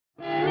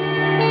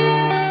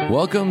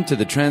Welcome to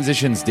the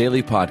Transitions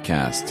Daily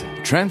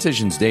podcast.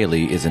 Transitions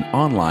Daily is an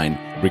online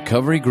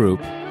recovery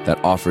group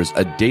that offers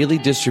a daily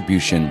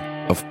distribution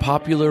of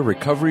popular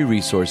recovery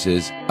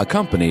resources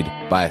accompanied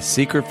by a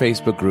secret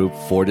Facebook group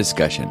for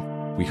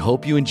discussion. We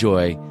hope you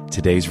enjoy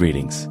today's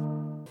readings.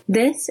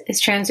 This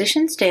is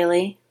Transitions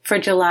Daily for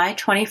July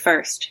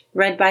 21st,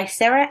 read by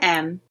Sarah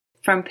M.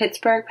 from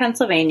Pittsburgh,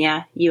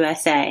 Pennsylvania,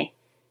 USA.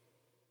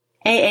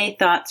 AA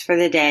Thoughts for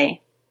the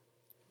Day.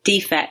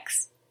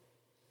 Defects.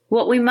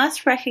 What we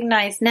must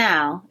recognize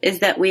now is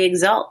that we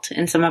exult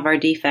in some of our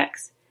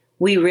defects.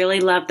 We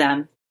really love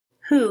them.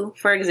 Who,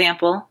 for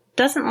example,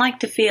 doesn't like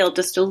to feel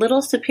just a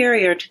little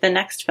superior to the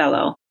next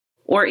fellow,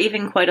 or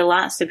even quite a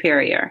lot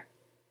superior?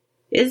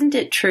 Isn't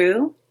it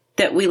true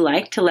that we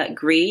like to let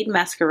greed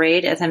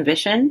masquerade as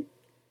ambition?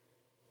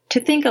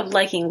 To think of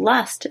liking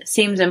lust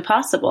seems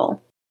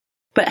impossible.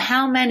 But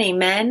how many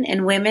men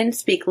and women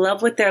speak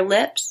love with their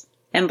lips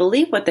and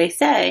believe what they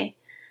say,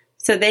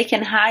 so they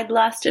can hide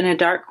lust in a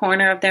dark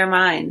corner of their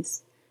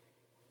minds?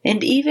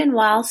 And even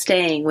while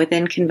staying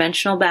within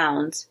conventional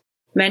bounds,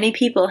 many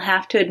people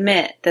have to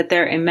admit that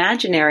their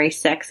imaginary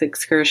sex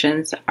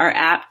excursions are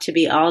apt to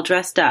be all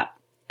dressed up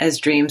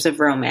as dreams of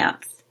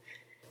romance.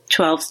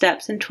 12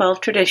 Steps and 12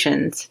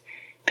 Traditions,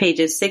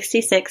 pages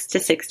 66 to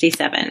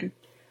 67.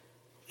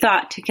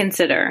 Thought to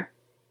consider.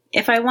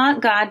 If I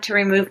want God to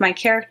remove my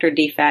character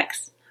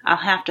defects, I'll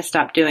have to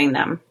stop doing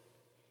them.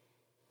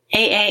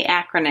 AA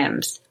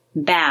acronyms.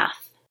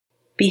 BATH.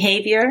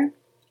 Behavior,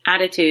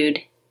 attitude,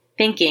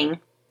 thinking,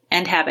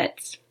 and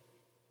habits.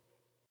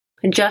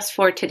 Just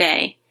for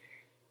today.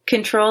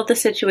 Control the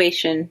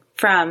situation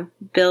from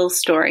Bill's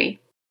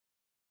story.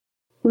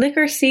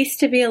 Liquor ceased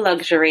to be a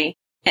luxury.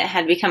 It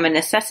had become a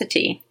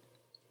necessity.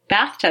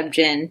 Bathtub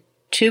gin,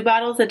 2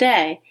 bottles a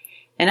day,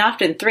 and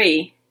often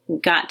 3,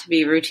 got to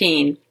be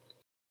routine.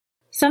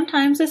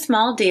 Sometimes a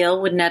small deal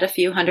would net a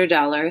few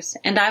 $100s,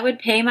 and I would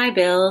pay my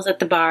bills at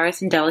the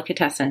bars and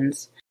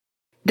delicatessens.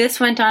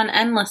 This went on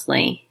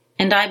endlessly,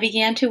 and I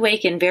began to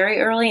waken very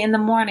early in the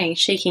morning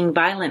shaking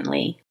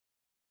violently.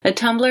 A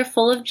tumbler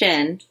full of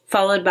gin,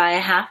 followed by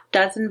a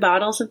half-dozen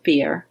bottles of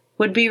beer,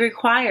 would be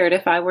required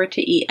if I were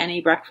to eat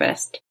any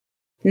breakfast.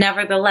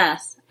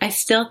 Nevertheless, I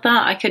still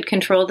thought I could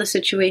control the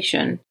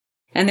situation,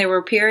 and there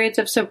were periods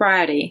of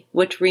sobriety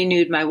which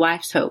renewed my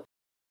wife's hope.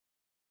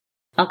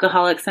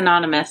 Alcoholics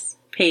Anonymous,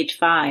 page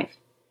 5.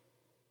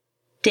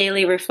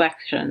 Daily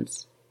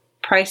Reflections.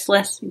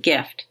 Priceless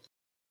Gift.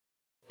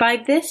 By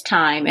this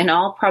time, in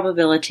all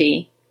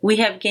probability, we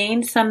have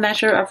gained some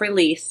measure of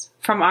release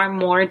from our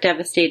more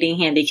devastating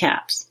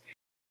handicaps.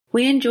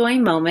 We enjoy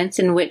moments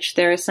in which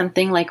there is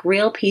something like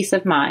real peace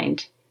of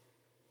mind.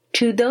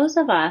 To those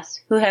of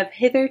us who have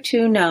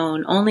hitherto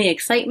known only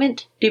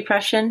excitement,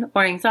 depression,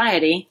 or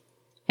anxiety,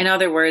 in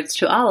other words,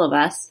 to all of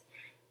us,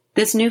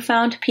 this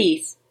newfound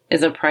peace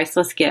is a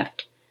priceless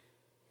gift.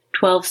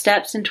 12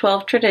 Steps and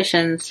 12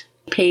 Traditions,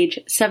 page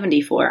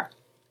 74.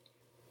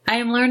 I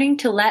am learning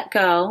to let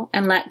go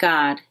and let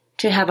God,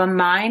 to have a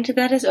mind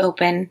that is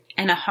open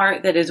and a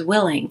heart that is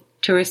willing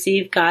to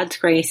receive God's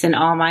grace in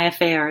all my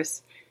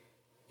affairs.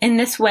 In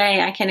this way,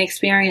 I can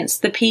experience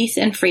the peace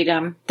and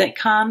freedom that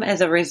come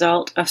as a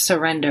result of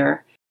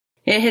surrender.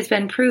 It has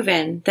been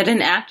proven that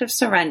an act of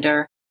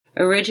surrender,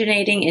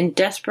 originating in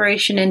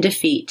desperation and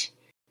defeat,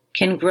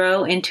 can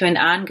grow into an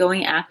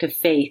ongoing act of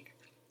faith,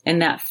 and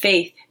that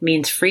faith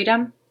means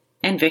freedom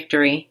and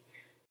victory.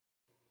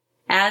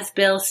 As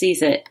Bill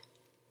sees it,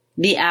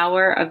 the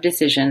hour of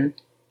decision.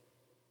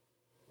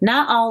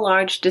 Not all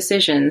large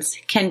decisions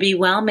can be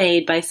well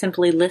made by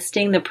simply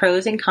listing the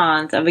pros and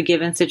cons of a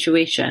given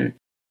situation,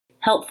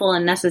 helpful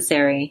and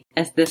necessary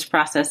as this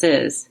process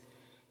is.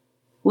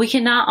 We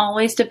cannot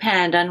always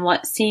depend on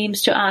what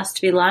seems to us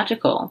to be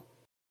logical.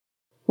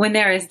 When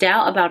there is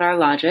doubt about our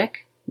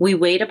logic, we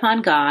wait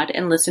upon God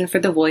and listen for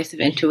the voice of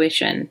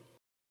intuition.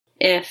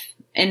 If,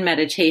 in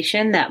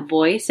meditation, that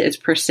voice is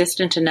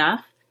persistent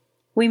enough,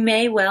 we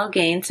may well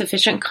gain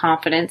sufficient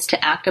confidence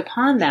to act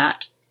upon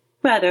that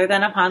rather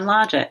than upon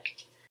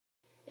logic.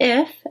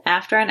 If,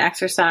 after an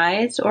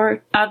exercise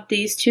or of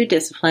these two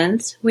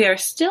disciplines, we are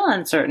still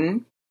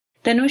uncertain,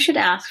 then we should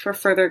ask for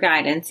further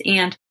guidance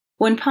and,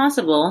 when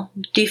possible,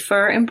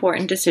 defer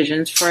important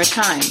decisions for a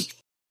time.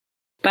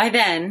 By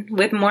then,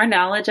 with more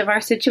knowledge of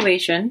our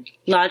situation,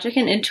 logic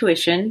and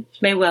intuition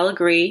may well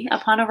agree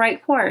upon a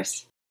right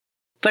course.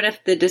 But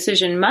if the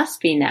decision must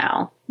be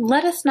now,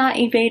 let us not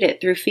evade it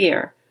through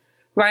fear.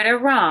 Right or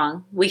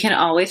wrong, we can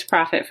always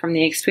profit from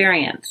the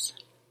experience.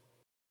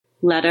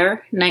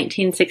 Letter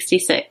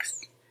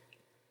 1966.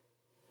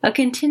 A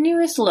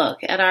continuous look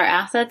at our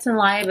assets and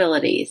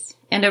liabilities,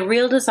 and a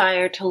real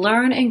desire to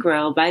learn and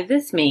grow by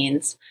this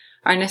means,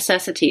 are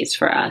necessities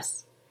for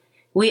us.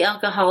 We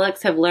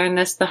alcoholics have learned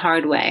this the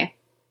hard way.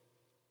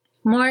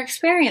 More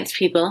experienced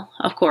people,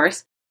 of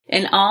course,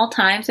 in all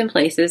times and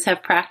places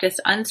have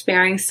practiced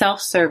unsparing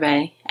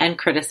self-survey and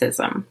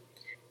criticism.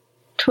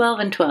 12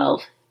 and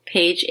 12,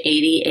 page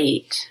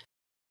 88.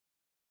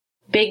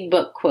 Big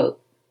Book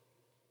Quote.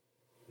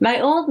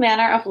 My old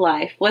manner of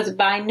life was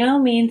by no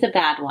means a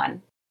bad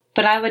one.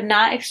 but I would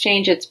not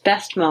exchange its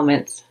best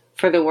moments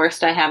for the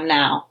worst I have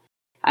now.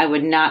 I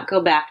would not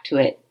go back to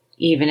it,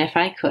 even if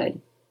I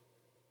could.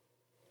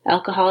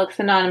 Alcoholics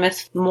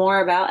Anonymous,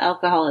 more about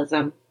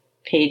alcoholism,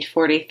 page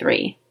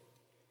 43.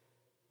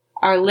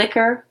 Our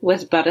liquor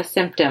was but a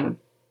symptom.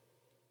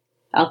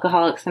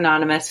 Alcoholics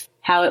Anonymous,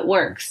 How It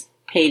Works,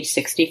 page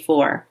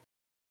 64.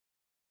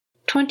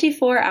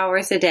 24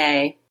 hours a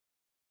day.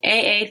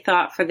 AA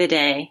thought for the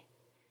day.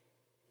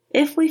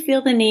 If we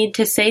feel the need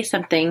to say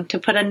something to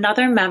put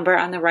another member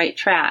on the right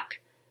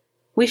track,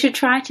 we should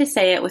try to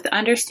say it with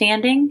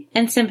understanding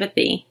and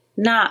sympathy,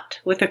 not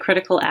with a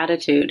critical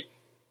attitude.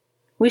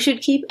 We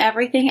should keep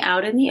everything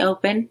out in the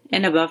open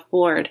and above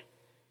board.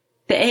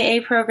 The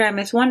AA program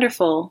is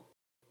wonderful,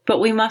 but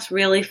we must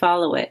really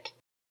follow it.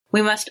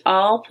 We must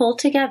all pull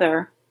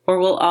together, or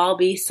we'll all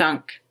be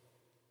sunk.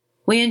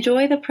 We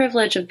enjoy the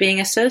privilege of being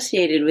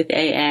associated with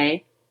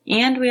AA,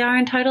 and we are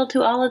entitled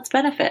to all its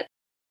benefits.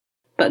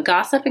 But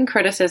gossip and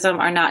criticism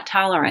are not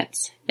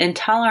tolerance, and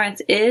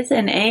tolerance is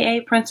an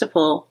AA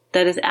principle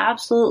that is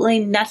absolutely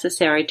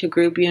necessary to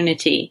group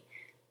unity.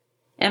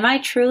 Am I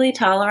truly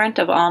tolerant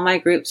of all my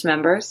group's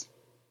members?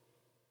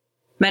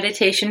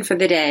 Meditation for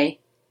the day.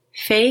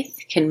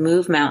 Faith can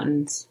move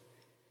mountains.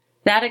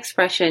 That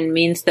expression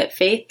means that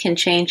faith can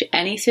change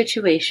any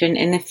situation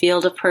in the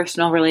field of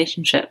personal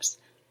relationships.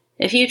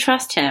 If you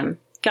trust Him,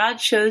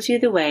 God shows you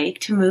the way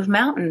to move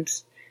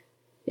mountains.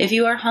 If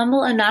you are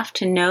humble enough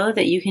to know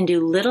that you can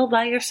do little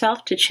by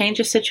yourself to change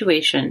a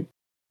situation,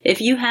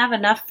 if you have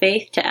enough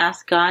faith to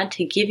ask God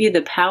to give you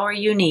the power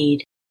you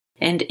need,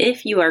 and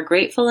if you are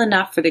grateful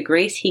enough for the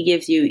grace He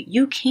gives you,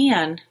 you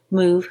can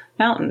move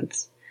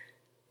mountains.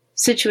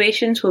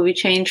 Situations will be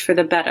changed for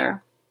the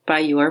better by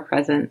your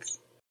presence.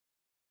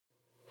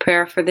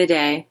 Prayer for the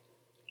day.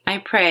 I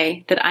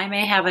pray that I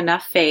may have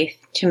enough faith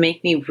to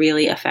make me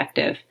really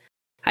effective.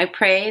 I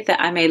pray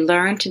that I may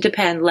learn to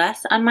depend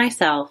less on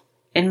myself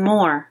and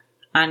more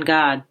on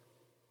God.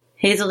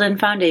 Hazelden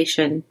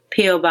Foundation,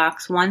 P.O.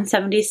 Box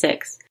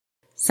 176,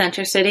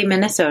 Center City,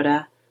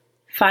 Minnesota,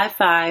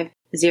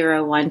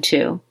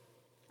 55012.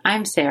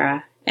 I'm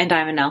Sarah, and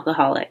I'm an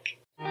alcoholic.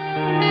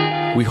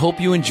 We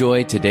hope you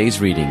enjoyed today's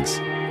readings.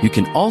 You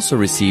can also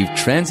receive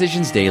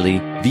Transitions Daily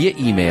via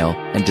email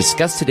and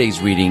discuss today's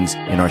readings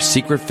in our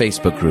secret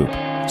Facebook group.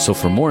 So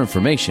for more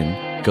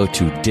information, go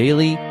to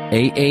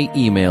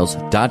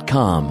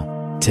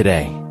dailyaaemails.com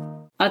today.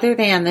 Other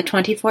than the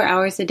 24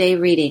 hours a day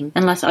reading,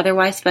 unless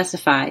otherwise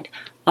specified,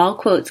 all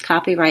quotes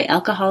copyright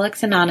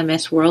Alcoholics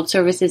Anonymous World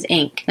Services,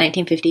 Inc.,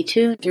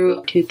 1952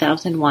 through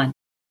 2001.